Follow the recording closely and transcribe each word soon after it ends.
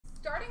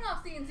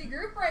Starting off CNC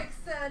group breaks,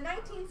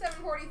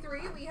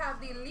 19743, we have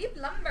the Leaf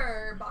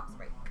Lumber box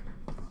break.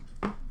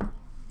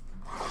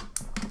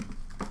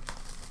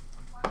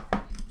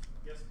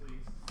 Yes,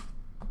 please.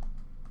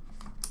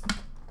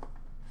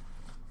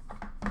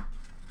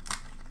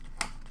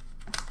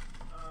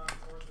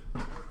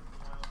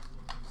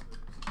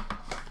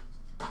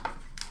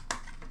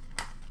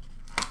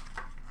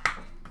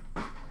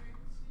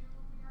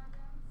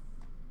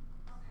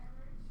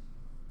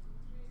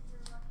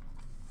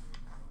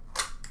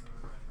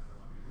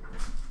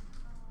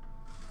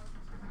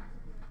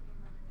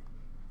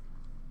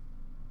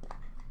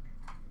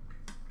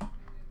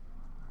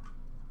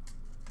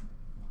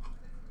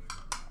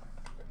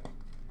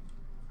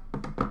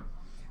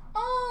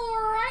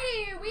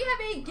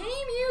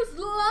 Game-used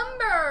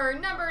lumber,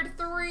 numbered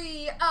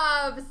 3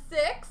 of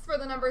 6 for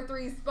the number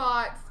 3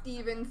 spot,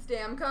 Steven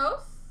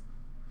Stamkos.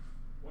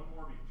 One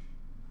more each.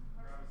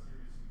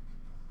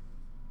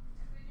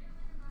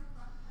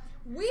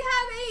 We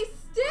have a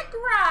stick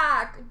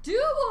rack,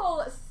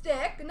 dual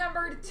stick,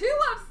 numbered 2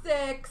 of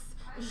 6,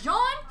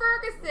 John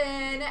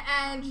Ferguson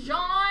and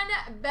Jean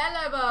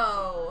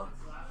Beliveau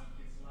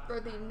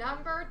for the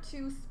number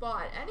 2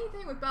 spot.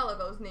 Anything with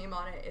Beliveau's name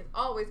on it is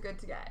always good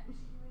to get.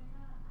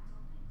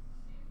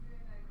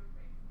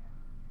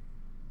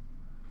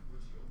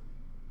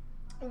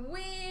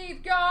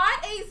 We've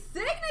got a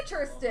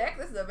signature stick.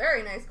 This is a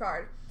very nice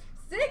card.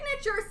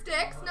 Signature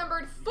sticks,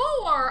 numbered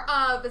 4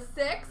 of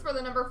 6 for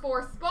the number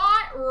 4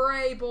 spot,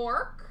 Ray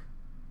Bork.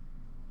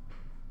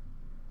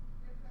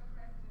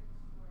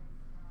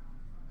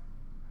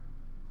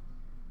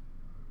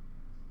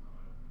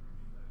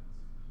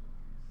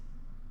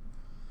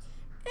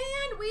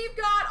 And we've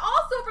got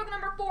also for the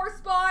number 4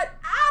 spot,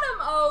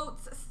 Adam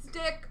Oates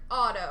stick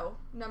auto,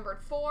 numbered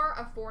 4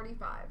 of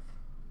 45.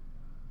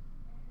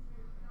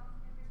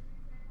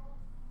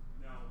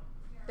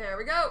 There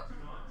we go.